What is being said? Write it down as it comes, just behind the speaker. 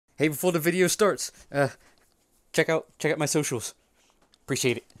hey, before the video starts, check out my socials.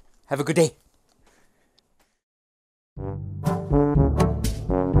 Appreciate it. Have a good day.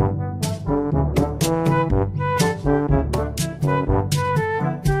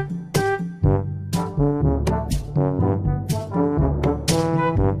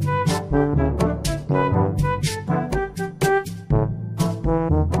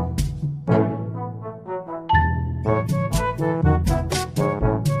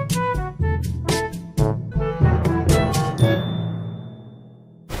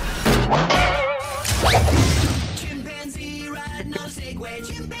 Chimpanzee riding on a Segway,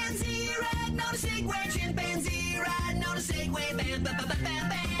 chimpanzee riding on a Segway, chimpanzee riding on a Segway, bam, bam, bam, bam,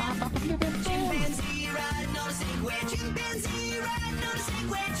 bam. Chimpanzee riding on a Segway, chimpanzee riding on a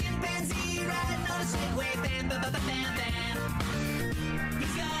Segway, chimpanzee riding on a Segway, bam, bam, bam, bam, bam.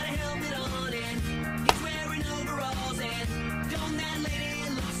 He's got a helmet on and he's wearing overalls and don't that lady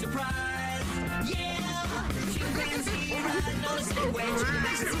look surprised? Yeah, chimpanzee riding on a Segway,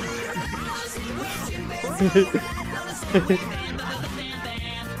 chimpanzee riding on a Segway, chimpanzee riding on a Segway, bam, bam,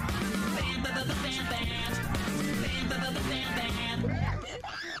 bam, bam, bam, bam, bam, bam, bam, bam, bam.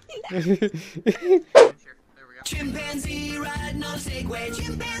 Chimpanzee riding on a Segway,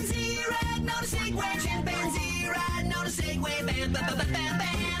 chimpanzee riding on a Segway, chimpanzee riding on a Segway, bam, bam, bam, bam,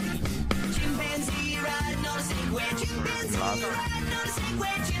 bam. Chimpanzee riding on a Segway, chimpanzee riding on a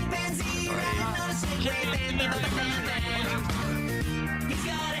Segway, chimpanzee riding on a Segway, bam, bam, bam, bam, bam. He's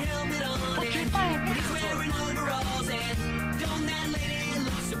got a helmet on and he's wearing overalls and don't that lady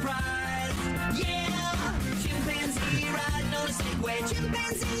look surprised? Yeah, chimpanzee riding on a Segway,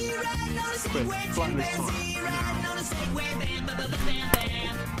 chimpanzee riding on a Segway, chimpanzee riding on a Segway, bam, bam, bam, bam,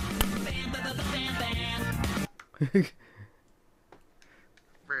 bam, bam, bam, bam, bam, bam.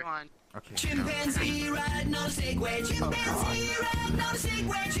 Okay. Chimpanzee riding on a Segway, chimpanzee riding on a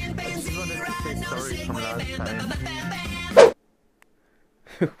Segway, chimpanzee riding on a Segway, bam, bam, bam, bam,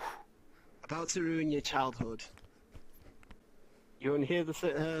 bam. About to ruin your childhood. You won't hear the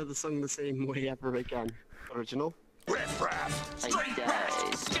song the same way ever again. Original?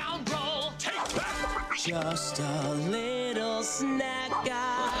 Just a little snack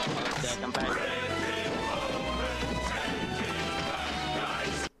guy. Just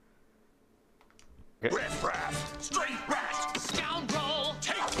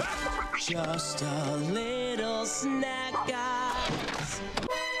a little snack guys.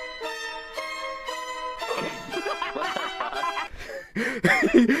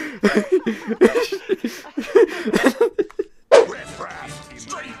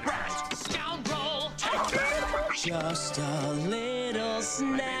 Just a little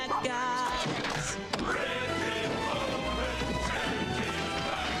snack guys.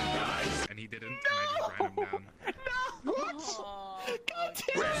 And he didn't, and I just ran him down. What? God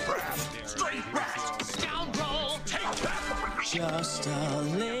damn it! Just a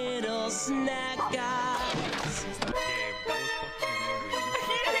little snack guys. It's that game.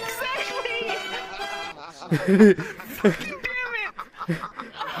 That was fucking amazing.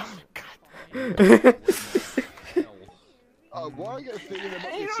 Exactly! Oh, why are you gonna figure them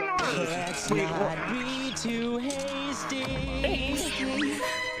up yourself? Let's not be too hasty.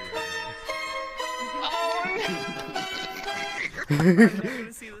 I'm never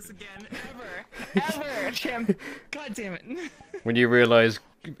gonna see this again, ever, Chimp. God damn it. When you realize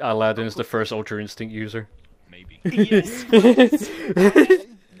Aladdin is the first Ultra Instinct user. Maybe. Yes. Let's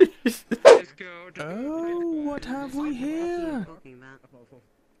go. Oh, what have we here?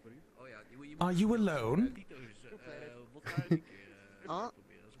 Are you alone?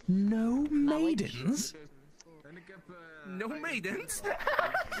 No maidens? No maidens?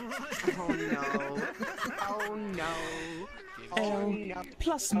 Oh no. Oh no. L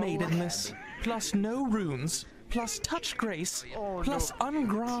plus maidenless, plus no runes, plus touch grace, plus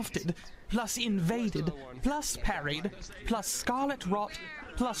ungrafted, plus invaded, plus parried, plus scarlet rot,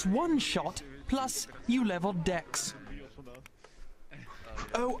 plus one shot, plus you leveled dex.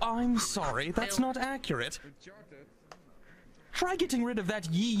 Oh, I'm sorry, that's not accurate. Try getting rid of that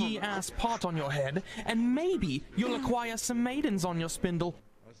yee-yee ass pot on your head, and maybe you'll acquire some maidens on your spindle.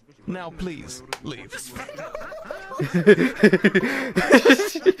 Now please, leave.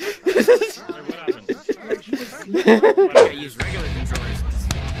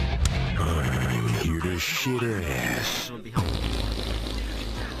 I'm here to shit her ass.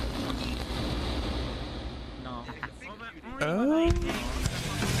 Oh.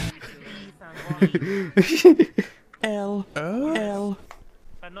 L. L.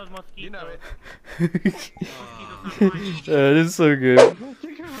 You know it. That is so good.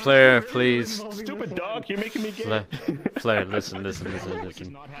 Flair, please. Stupid dog, you're making me gay. Flair, listen.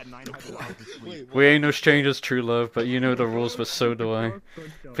 We ain't no strangers, true love, but you know the rules, but so do I.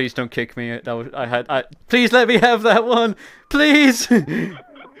 Please don't kick me. Please let me have that one, please.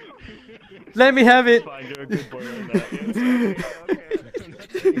 Let me have it.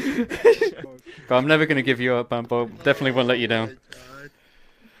 But I'm never gonna give you up, Bambo. Definitely won't let you down.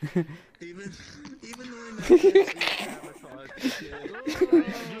 Even though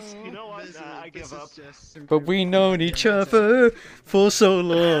You know what? I give up. But we known each other for so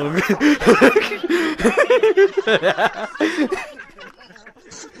long. Is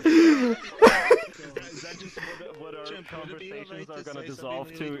that just what our conversations are gonna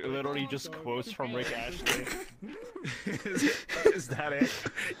dissolve to? Literally just quotes from Rick Ashley. Is that it?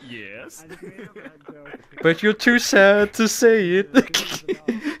 Yes. But you're too sad to say it.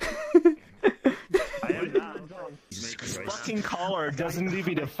 I am not. Fucking caller doesn't leave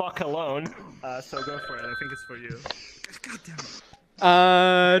me the fuck alone. So go for it. I think it's for you. God damn it.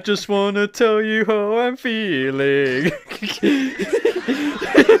 I just wanna tell you how I'm feeling.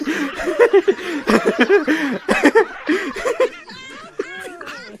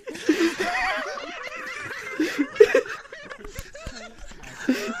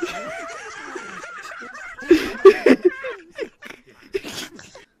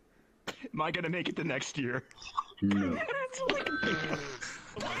 Am I gonna make it the next year? No.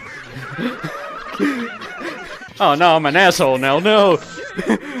 Oh no, I'm an asshole now, no!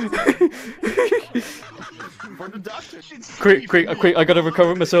 Quick, I gotta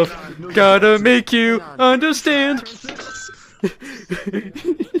recover myself. Gotta make you understand!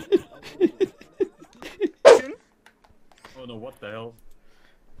 Oh no, what the hell?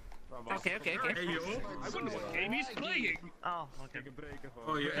 Okay. Hey yo, I wonder what game he's playing. Oh, okay.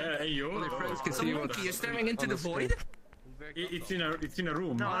 Oh yeah, hey yo. So monkey, you're staring into the void? It's in a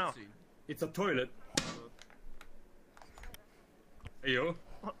room. No. It's a toilet. Hey yo.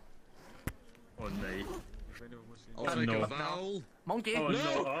 Oh nee. Oh no. Monkey. Oh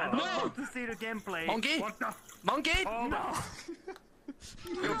no. No! To see the gameplay. Monkey. What the? Monkey. Oh no.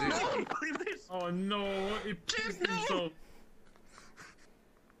 Oh no. It pissed himself.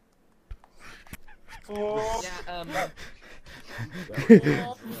 Yeah.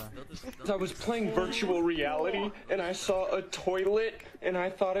 I was playing virtual reality and I saw a toilet and I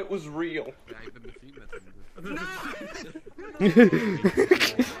thought it was real.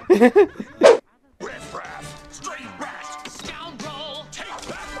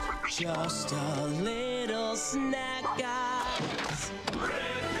 Just a little snack, guys.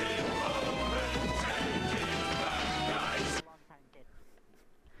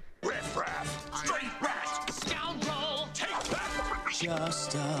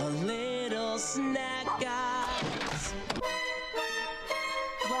 Just a little snack, guys.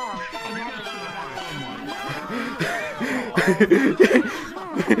 Well, I never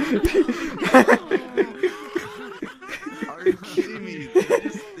Are you kidding me?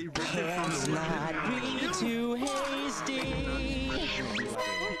 Let's not be too hasty.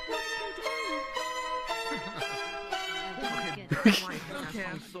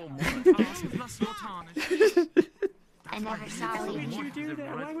 I never saw Why you. would you do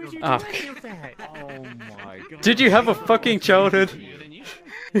that? Why would you do Ah. any of that? Oh my god. Did you have a fucking childhood?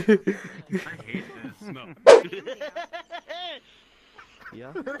 I hate this. No.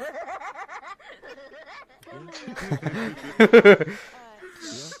 Yeah?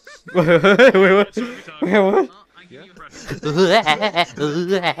 Wait, what? Wait, what?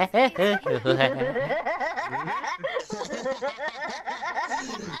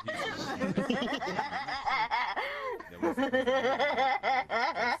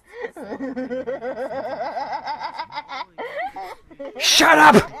 Shut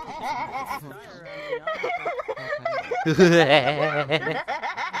up!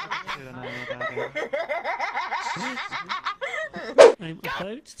 I'm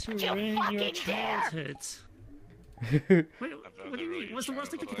about to ruin your childhood. Wait, what do you mean? What's the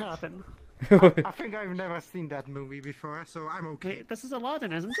worst thing that could happen? I think I've never seen that movie before, so I'm okay. Wait, this is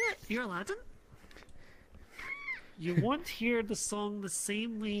Aladdin, isn't it? You're Aladdin? You won't hear the song the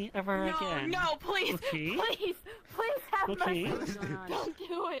same way ever again. No, please, Okay. please have Okay. mercy. Don't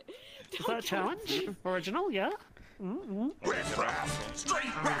do it. Is that a challenge? Original, yeah?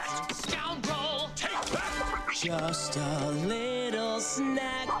 Just a little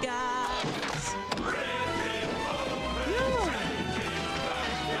snack, guys.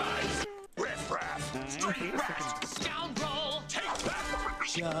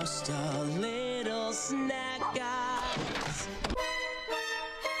 Just a little snack, guys.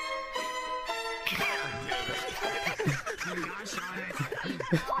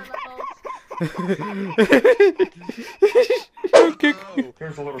 Okay.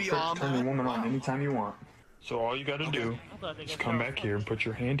 Here's a little trick to turn the woman on anytime you want. So all you gotta do is come back here and put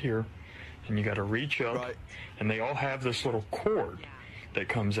your hand here, and you gotta reach up, and they all have this little cord that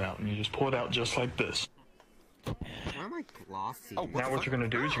comes out, and you just pull it out just like this. Why am I glossy? Now what you're gonna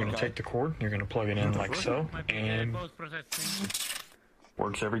do is you're gonna take the cord, you're gonna plug it in like so, and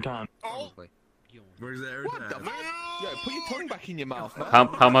works every time. Where's that? What the fuck? Yeah, put your tongue back in your mouth, man.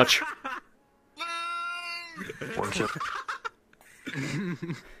 How much? Works it.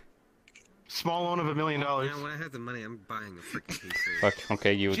 Small loan of $1 million. Yeah, when I have the money, I'm buying a freaking PC. Fuck,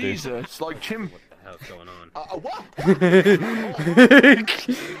 okay, you do. Jesus, like Chimp. What the hell's going on? What?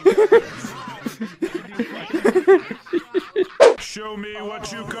 Show me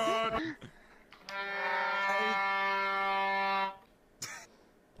what you got.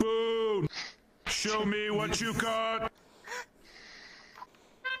 Boo! Show me what you got.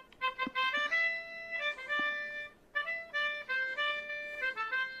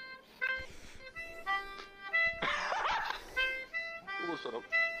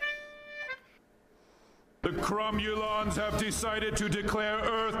 The Cromulons have decided to declare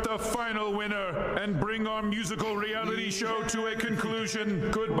Earth the final winner and bring our musical reality show to a conclusion.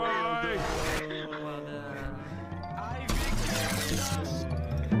 Goodbye.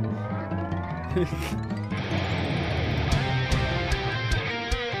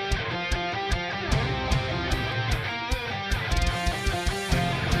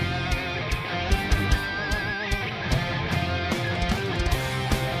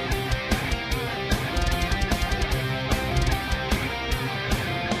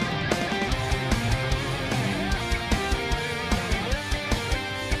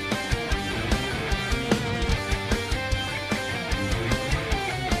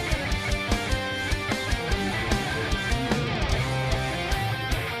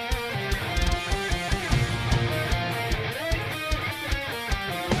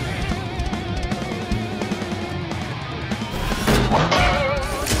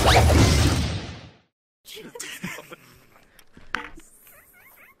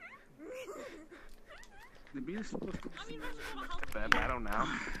 I don't know.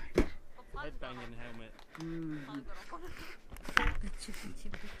 Headbanging helmet.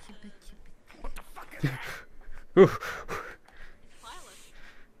 What the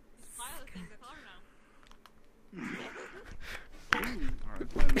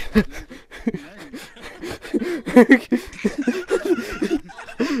fuck?